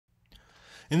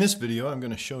In this video, I'm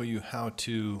going to show you how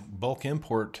to bulk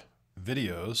import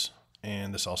videos,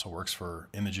 and this also works for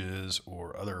images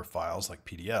or other files like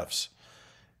PDFs,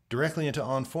 directly into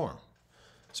OnForm.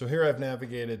 So here I've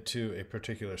navigated to a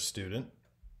particular student,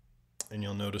 and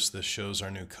you'll notice this shows our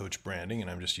new coach branding,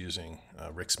 and I'm just using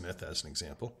Rick Smith as an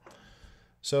example.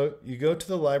 So you go to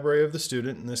the library of the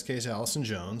student, in this case Allison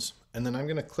Jones, and then I'm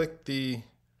going to click the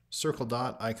circle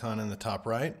dot icon in the top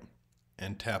right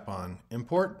and tap on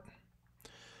Import.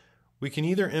 We can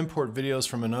either import videos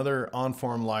from another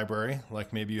OnForm library,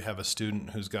 like maybe you have a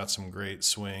student who's got some great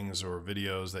swings or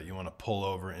videos that you want to pull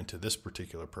over into this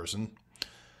particular person.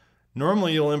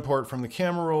 Normally you'll import from the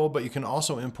camera roll, but you can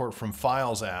also import from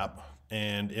Files app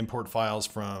and import files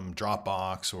from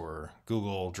Dropbox or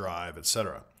Google Drive,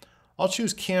 etc. I'll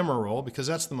choose camera roll because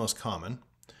that's the most common.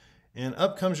 And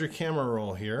up comes your camera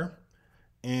roll here,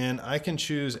 and I can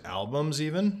choose albums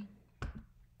even,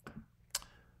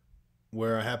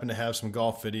 where I happen to have some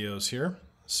golf videos here.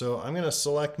 So I'm going to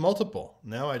select multiple.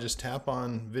 Now I just tap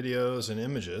on videos and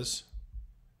images,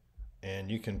 and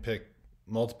you can pick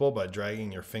multiple by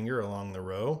dragging your finger along the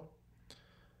row.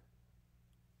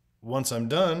 Once I'm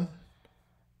done,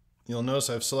 you'll notice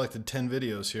I've selected 10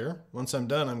 videos here. Once I'm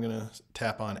done, I'm going to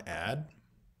tap on Add,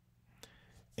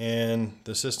 and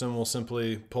the system will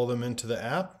simply pull them into the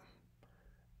app.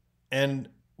 And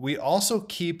we also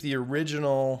keep the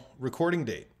original recording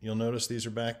date. You'll notice these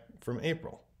are back from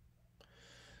April.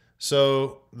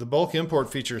 So the bulk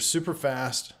import feature is super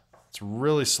fast. It's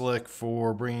really slick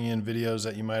for bringing in videos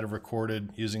that you might have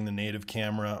recorded using the native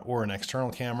camera or an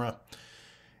external camera.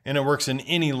 And it works in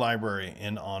any library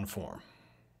in OnForm.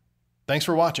 Thanks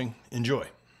for watching. Enjoy.